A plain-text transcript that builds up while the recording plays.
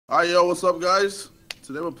Hi, yo, what's up, guys?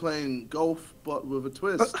 Today we're playing golf, but with a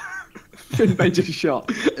twist. Finbay just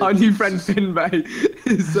shot. Our new friend Finbay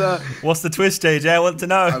is. What's the twist, JJ? I want to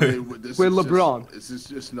know. I mean, We're LeBron. This is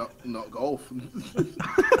just not golf.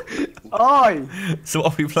 Oi! So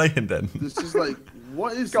what are we playing then? This is like,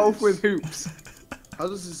 what is Golf this? with hoops. How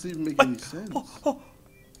does this even make any sense?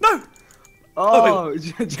 No! Oh,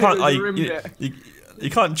 You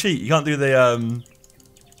can't cheat. You can't do the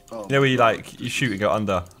Oh, you know where you like you shoot and go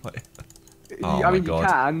under. Like, oh I mean, my God. you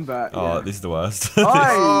can, but. Oh, Yeah. this is the worst. Oi!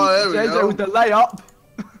 Oh, there we JJ go. with the layup.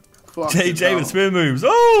 JJ with spin moves.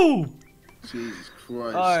 Oh! Jesus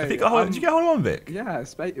Christ. Oi, Did you get a hold on, Vic? Yeah,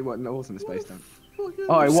 space. Well, no, it wasn't a space dunk. Fucking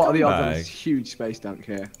Oh, what are the odds on scumbag. this huge space dunk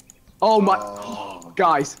here? Oh my. Oh.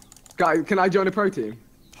 Guys, can I join a pro team?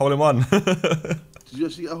 Hole in one. Did you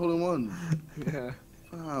actually get a hole in one? Yeah.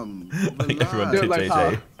 Fam. I think everyone Do it did, like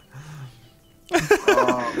JJ.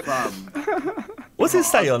 Oh, fam. What's it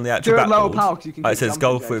say on the actual Do it back lower board? power, 'cause you can It keep says jumping,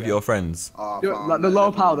 golf with JJ. your friends. Oh, Do it, fam, like, the I lower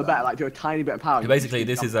never power, knew the better. that. Like, do a tiny bit of power. Basically,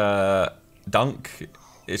 this is a dunk.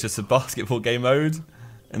 It's just a basketball game mode.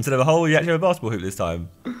 Instead of a hole, you actually have a basketball hoop this time.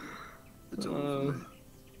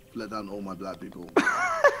 Let down all my black people.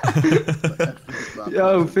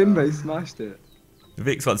 Yo, Finbay smashed it.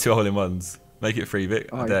 Vic's got 2 hole-in-ones. Make it 3, Vic.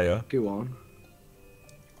 I dare you. Go on.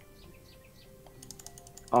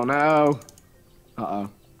 Oh no. Uh-oh.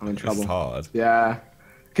 I'm in This trouble. is hard. Yeah.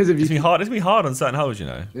 Because if It's you... gonna be hard on certain holes, you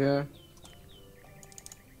know. Yeah.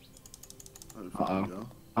 Uh-oh.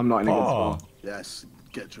 I'm not in a good Oh. spot. Yes,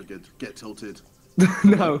 get triggered, get tilted.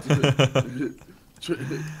 No.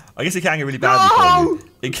 I guess it can get really bad. No!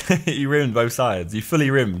 You rimmed both sides. You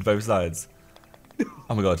fully rimmed both sides.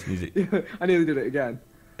 Oh my God. I nearly did it again.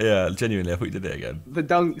 Yeah, genuinely, I thought you did it again. The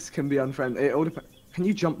dunks can be unfriendly. It all depends. Can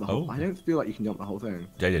you jump the whole? Oh. I don't feel like you can jump the whole thing.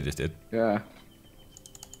 JJ just did. Yeah.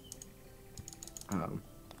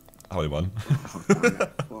 Hole in one. Oh, damn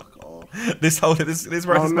it. Fuck off. This hole, this race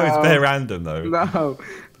is no. very random though. No.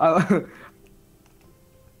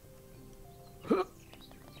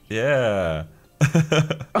 Yeah.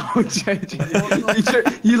 Oh,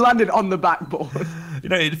 JJ. You landed on the backboard. You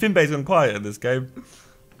know, Finbay's gone quiet in this game.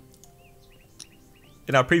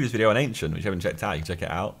 In our previous video on Ancient, which you haven't checked out, you can check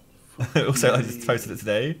it out. Also, I just posted it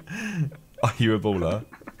today. Are you a baller?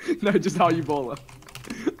 No, just how you baller.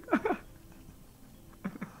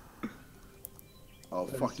 Oh,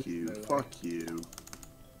 fuck you. Fuck you.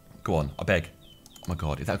 Go on, I beg. Oh my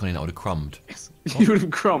God, if that had gone in, I would have crumbed. You would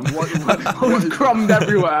have crumbed. I would have crumbed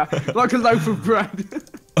everywhere, like a loaf of bread.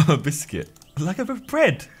 A biscuit. Like a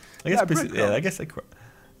bread. I guess Yeah, biscuit. bread Yeah, I guess they.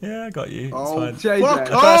 Yeah, I got you. Oh, It's fine. JJ.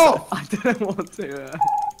 fuck off! I didn't want to.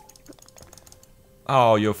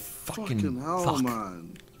 Oh, you're fucking hell, fuck.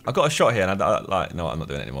 man. I got a shot here, and like, no, I'm not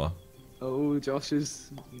doing it anymore. Oh, Josh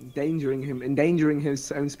is endangering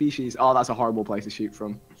his own species. Oh, that's a horrible place to shoot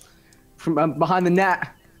from. From behind the net.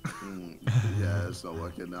 Yeah, it's not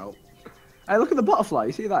working out. Hey, look at the butterfly.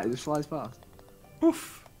 You see that? It just flies past.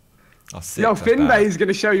 Oof. Oh, sick, Yo, that's bad. Finbay's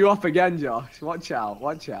gonna show you up again, Josh. Watch out.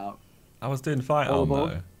 Watch out. I was doing fine. All Oh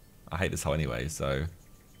aboard. no. I hate this hole anyway, so.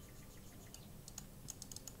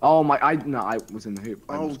 Oh my! No, I was in the hoop.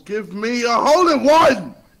 I Oh, was- give me a hole in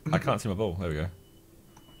one! I can't see my ball. There we go.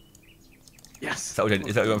 Yes. Is that what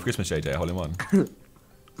you want for Christmas, JJ? A hole in one?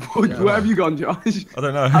 Where have you gone, Josh? I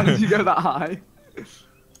don't know. How did you go that high?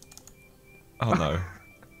 Oh no.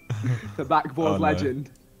 The backboard Oh, no.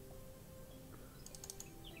 legend.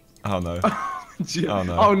 Oh no. Oh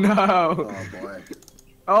no. Oh no. Oh, boy.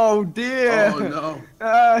 Oh dear. Oh, no.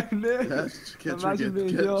 No. Yes, get Imagine triggered, being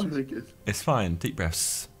get Josh. triggered. It's fine. Deep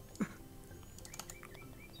breaths.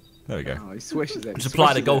 There we go. Oh, he swishes it. Just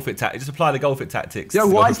apply the golf it Just apply the golf it tactics. Yo,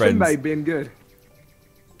 to why golf is friends. Finbay being good?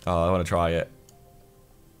 Oh, I want to try it.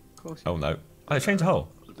 Of course. Oh no. Oh, change the hole.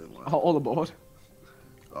 I didn't want Oh, all aboard.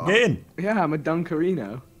 Get in. Yeah, I'm a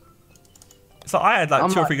Dunkerino. So I had like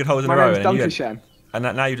 2 or 3 good holes in a my row, name's and, you had, Dunkershen.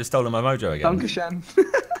 and now you've just stolen my mojo again. Dunkershen.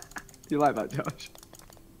 You like that, Josh?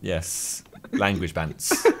 Yes. Language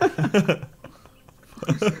bants.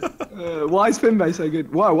 Why is Finbay so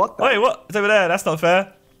good? Whoa, what the? Wait, what? It's over there. That's not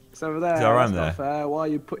fair. It's over there. Is there a rhyme That's there? not fair. Why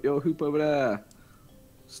you put your hoop over there?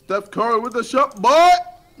 Steph Curry with the shot, boy!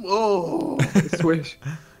 Oh! Swish.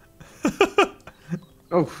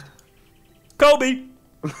 Oh. Kobe.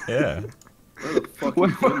 Yeah. Where the fuck Where,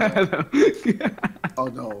 is Finbay? where Oh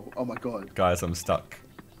no, oh my god. Guys, I'm stuck.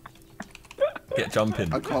 Get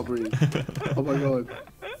jumping. I can't breathe. Oh my god.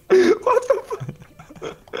 What the fuck?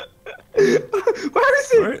 Where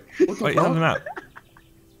is he? Wait, he's on the map.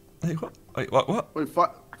 Wait, what? Wait, what? Wait,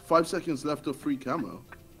 5 seconds left of free camo.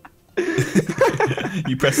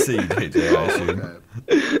 You press C to hit J, I assume.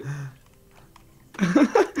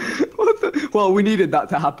 Okay. Well, we needed that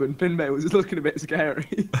to happen. Finbay was looking a bit scary.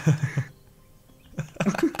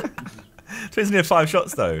 Twins only have 5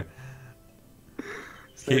 shots though.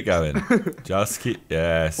 Keep going. Just keep.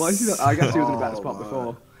 Yes. Why is he not? I guess he was in a better spot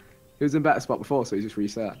before. He was in a better spot before, so he just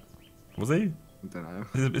reset. Was he? I don't know.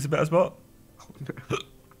 It's a better spot.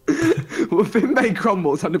 Well, Finbay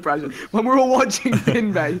crumbles under pressure. When we're all watching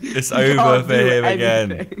Finbay, It's over for him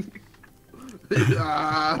again.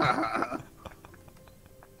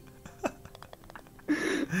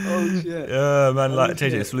 Oh shit. Yeah, man, like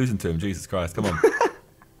shit. JJ, it's losing to him. Jesus Christ, come on.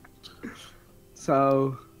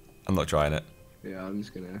 So. I'm not trying it. Yeah, I'm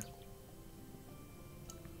just gonna.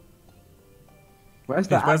 Where's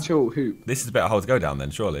the actual hoop? This is a better hole to go down then,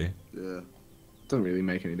 surely. Yeah. Doesn't really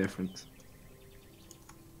make any difference.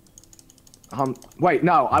 Wait,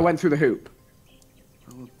 no, I went through the hoop.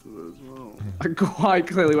 I went through it as well. I quite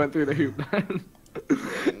clearly went through the hoop then.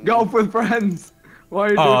 Golf with friends. Why are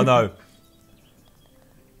you doing? Oh no.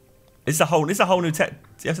 It's a whole new tech.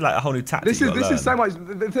 You have to like a whole new tactic. This is so much.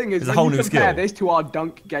 The thing is, It's a whole when you new compare skill. this to our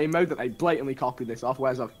dunk game mode that they blatantly copied this off.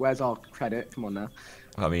 Where's our credit? Come on now.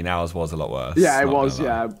 I mean, ours was a lot worse. Yeah, it not was. gonna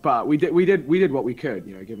lie. Yeah, but we did what we could.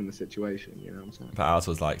 You know, given the situation. You know what I'm saying? But ours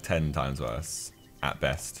was like 10 times worse at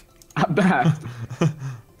best. At best.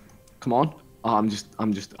 Come on. Oh,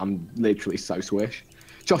 I'm literally so swish.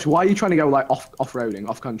 Josh, why are you trying to go like off-roading,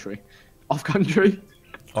 off-country? Off-country?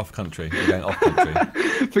 Off country. You're going off country.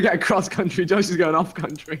 Forget cross-country, Josh is going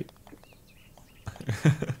off-country.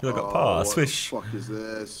 Look at par, what swish. the fuck is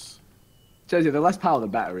this? JJ, the less power, the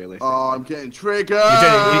better, really. Oh, I'm getting triggered.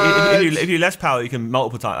 If you less power, you can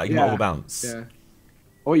multiple times. Like, you can multiple bounce. Yeah.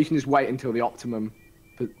 Or you can just wait until the optimum.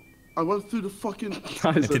 I went through the fucking...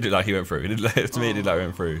 It did look like he went through. To me, it did like he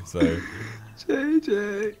went through. So.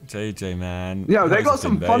 JJ, man. Yo, they That got was a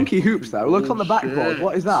some Finbay. funky hoops though. Look on the Oh, backboard. shit.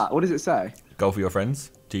 What is that? What does it say? Golf with your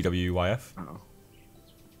friends. GWYF. Oh.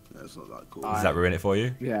 That's not that cool. Does that ruin it for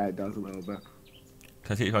you? Yeah, it does a little bit.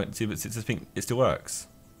 Can I see if I can see if it's pink? It still works.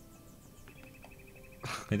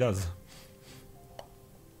 It does. Oh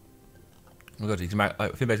my god, you can make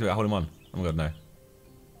Finbay's got a hole in one. Oh my god, no.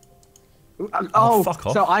 Oh, fuck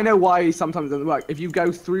off. So I know why sometimes it doesn't work. If you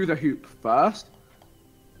go through the hoop first,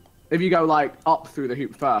 if you go like up through the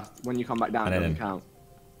hoop first, when you come back down, it doesn't count.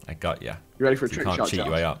 I got ya. You ready for a So trick you can't shot? cheat Josh?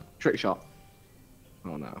 your way up. Trick shot.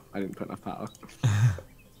 Oh no, I didn't put enough power.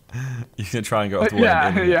 You're gonna try and go off the wall.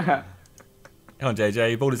 Yeah, yeah. Come on,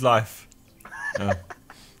 JJ. Ball is life. Oh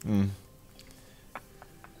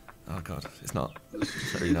god, it's not.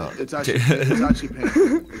 It's really not. It's actually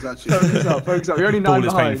painful. It's actually Focus up. You're only 9 Ball is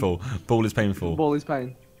behind. painful. Ball is painful. Ball is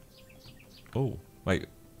pain. Oh, wait.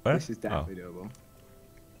 Where? This is definitely doable.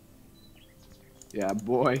 Yeah,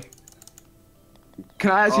 boy.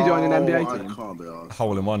 Can I actually join an NBA team? I can't be arsed.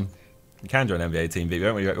 Hole in one. You can join an NBA team, but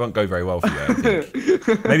it won't go very well for you, I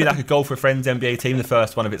think. Maybe like a Golf with Friends NBA team, the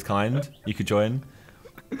first one of its kind, you could join.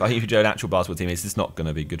 But I think if you join an actual basketball team, it's just not going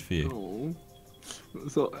to be good for you. Oh.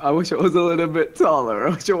 So I wish it was a little bit taller.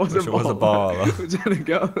 I wish it was a baller. I'm trying to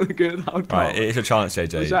go a good outcome. Right, it's a chance,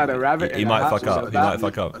 JJ. Wish I had a rabbit He in a might hat fuck so up. He bad.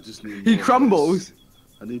 might fuck I up. just need He more crumbles. Of this.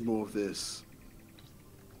 I need more of this.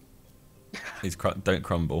 Don't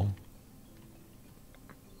crumble.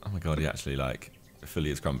 Oh my god, he actually like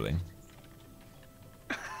fully is crumbling.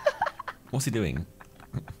 What's he doing?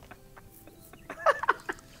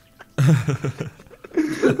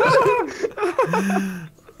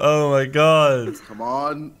 Oh my god. Come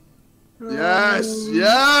on. Yes.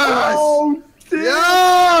 Yes. Oh, dear.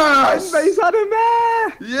 Yes. Base had him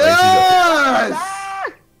there. Yes.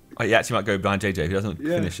 Oh, he actually might go behind JJ if he doesn't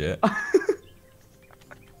Yeah. finish it.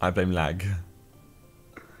 I blame lag.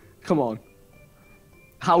 Come on.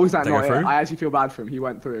 How was that Did I not go it? through? I actually feel bad for him. He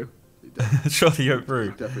went through. Surely you went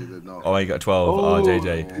through. Definitely did not. Oh, you got 12. Oh, Oh.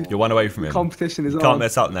 JJ. You're one away from him. Competition is You on. can't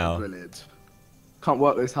mess up now. Brilliant. Can't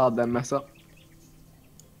work this hard then mess up.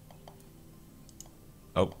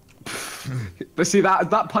 Oh. But see,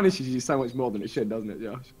 that punishes you so much more than it should, doesn't it,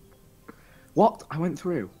 Josh? What? I went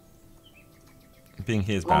through. Being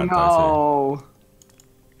here is Oh bad, though, no.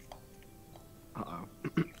 Uh-oh.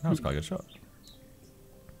 too. That was quite a good shot.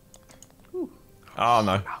 Oh,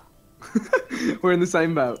 no. We're in the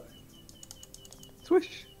same boat.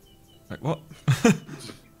 Swish. Like, what?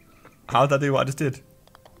 How did I do what I just did?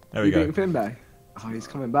 There we You go. beating Finbay? Oh, he's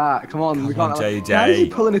coming back. Come on. we Come can't on, JJ. How is he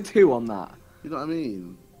pulling a 2 on that? You know what I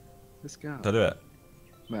mean? Let's go. Did I do it?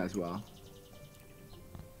 May as well.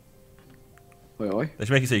 Oi, oi. They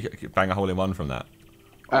should make it so you could bang a hole in one from that.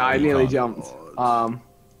 I you nearly can't. jumped.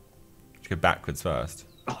 Just go backwards first.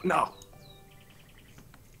 Oh, no.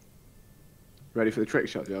 Ready for the trick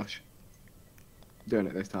shot, Josh? Doing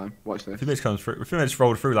it this time. Watch this. If Mitch comes through, if Mitch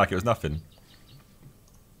rolled through like it was nothing.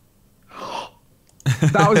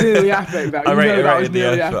 That was nearly epic. That, I rated was the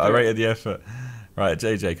nearly effort. epic. I rated the effort. Right,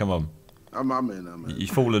 JJ, come on. I'm in. You've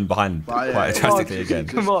fallen behind But quite yeah, drastically just again.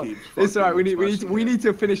 Come on, it's alright. We need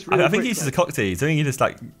to finish. Really I think he quickly. uses a cock tease. I think he just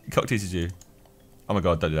like cock teases you. Oh my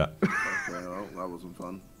god, don't do that. Okay, well, that wasn't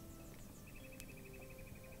fun.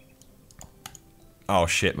 Oh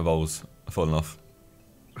shit, my balls are falling off.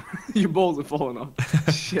 Your balls are falling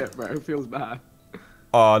off. Shit, bro, it feels bad.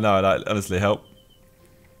 Oh no, that honestly help.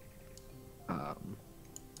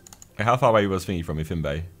 Hey, how far away was Thingy from me,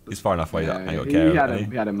 Finbay? He's far enough away that I ain't got care.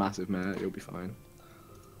 He had a massive mate. It'll be fine.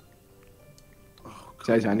 Oh,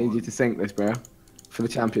 JJ, I need you to sink this, bro, for the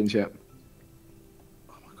championship.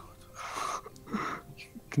 Oh my god. You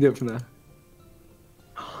can do it from there.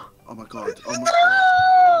 Oh my god. Oh my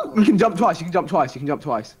god. You can jump twice. You can jump twice. You can jump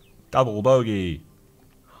twice. Double bogey.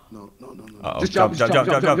 No. Uh-oh. Just jump.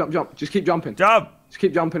 Just keep jumping. Jump! Just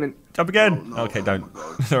keep jumping and. Jump again! No, okay, oh don't. my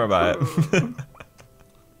God. Don't worry about it.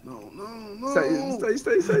 No.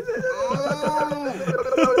 Stay.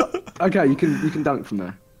 Okay, you can dunk from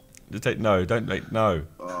there. Just take no. Don't like no.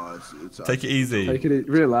 Oh, it's Take it easy. Take it.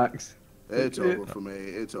 Relax. It's over for me.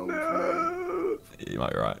 It's over for me. You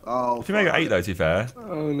might be right. Oh, If you make it 8 though, to be fair.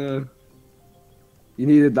 Oh no. You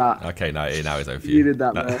needed that. Okay, no, now it's over for you. You needed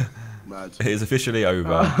that, No. man. Mad. It is officially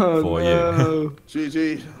over for you.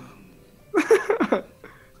 GG.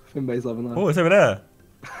 Finbay's loving that. Oh, it's over there.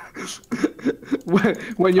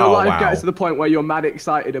 When your Oh, life wow. gets to the point where you're mad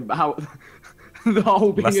excited about the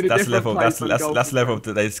whole being in a That's different level. place. That's level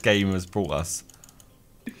that this game has brought us.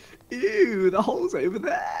 Ew, the hole's over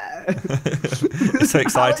there. It's so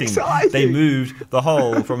exciting. They moved the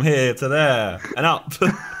hole from here to there and up.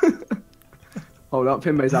 Hold up,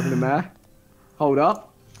 Finbay's having a mare. Hold up.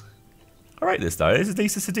 I rate this though. It's a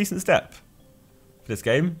decent step for this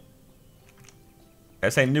game.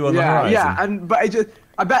 It's saying new on the horizon. Yeah, but it just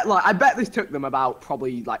I bet this took them about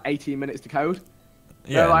probably like 18 minutes to code.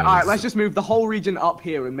 Yeah. They're like, all right, let's just move the whole region up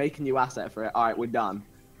here and make a new asset for it. All right, we're done.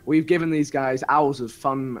 We've given these guys hours of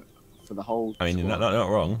fun for the whole. I mean, you're squad. not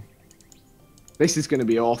wrong. This is going to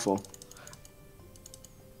be awful.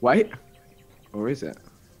 Wait, or is it?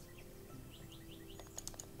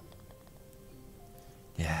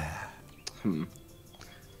 Yeah. You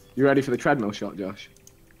ready for the treadmill shot, Josh?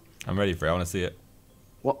 I'm ready for it. I want to see it.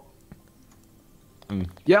 What? Mm.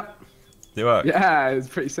 Yep. Did it work? Yeah, it's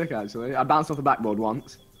pretty sick actually. I bounced off the backboard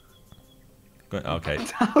once. Okay.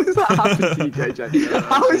 How does that happen to you, JJ?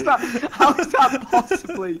 How is that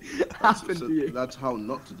possibly happen to you? That's how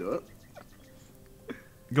not to do it.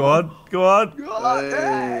 Go on. God,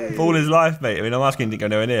 Hey. Ball is life, mate. I mean, I'm asking you to go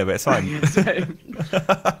nowhere near, but it's fine.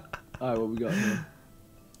 Alright, what we got here?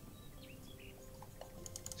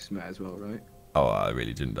 Just met as well, right? Oh, I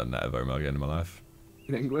really shouldn't have done that ever again in my life.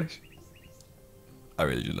 In English? I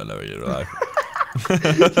really shouldn't have done that again in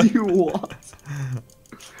my life. You what?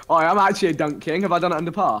 Oh, I'm actually a dunk king. Have I done it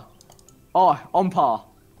under par? Oh, on par.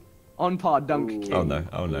 On par dunk king. Oh no,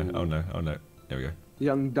 oh no, oh no, oh no. There we go.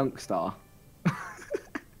 Young dunk star.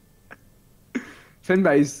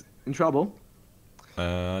 Finbay's in trouble.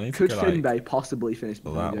 I need to Could go, Finbay possibly finish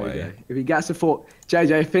behind that JJ? way. If he gets a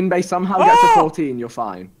JJ, if Finbay somehow gets a 14, you're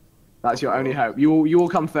fine. That's your only hope. You will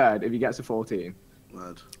come third if he gets a 14.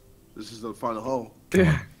 Mad. This is the final hole.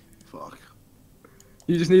 Yeah. Fuck.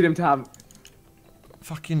 You just need him to have.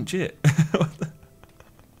 Fucking shit.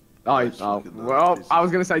 Oh, Just look at that. well, Jesus. I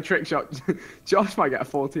was gonna say trick shot. Josh might get a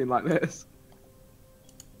 14 like this.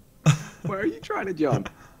 Where are you trying to jump?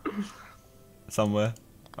 Somewhere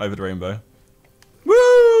over the rainbow. Woo!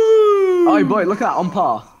 Oh boy, look at that, on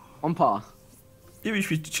par. On par. You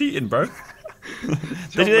should be cheating, bro.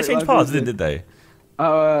 They change paths, did they? No.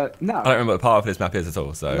 I don't remember what the path of this map is at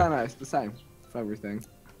all, so. No, it's the same for everything.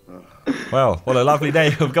 Well, what a lovely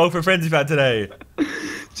day of golf with friends we've had today.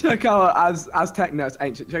 Check out Aztec Nurse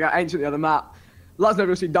Ancient. Check out Ancient the other map. Let us know if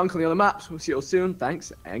you'll see Dunk on the other maps. We'll see you all soon.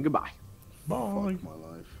 Thanks and goodbye. Bye. Fuck my life.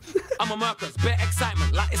 I'm a Mercus, bare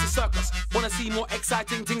excitement like it's a circus. Wanna see more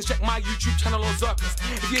exciting things? Check my YouTube channel or Zerkaa.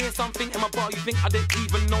 If you hear something in my bar you think I didn't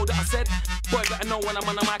even know that I said, boy, better know when I'm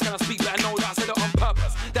on the mic and I speak, better know that I said it on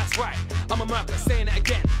purpose. That's right, I'm a Mercus, saying it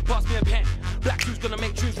again. Pass me a pen. Black shoes gonna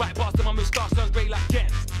make tunes right past them. My moustache turns grey like Ken.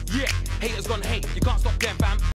 Yeah, haters gonna hate. You can't stop them.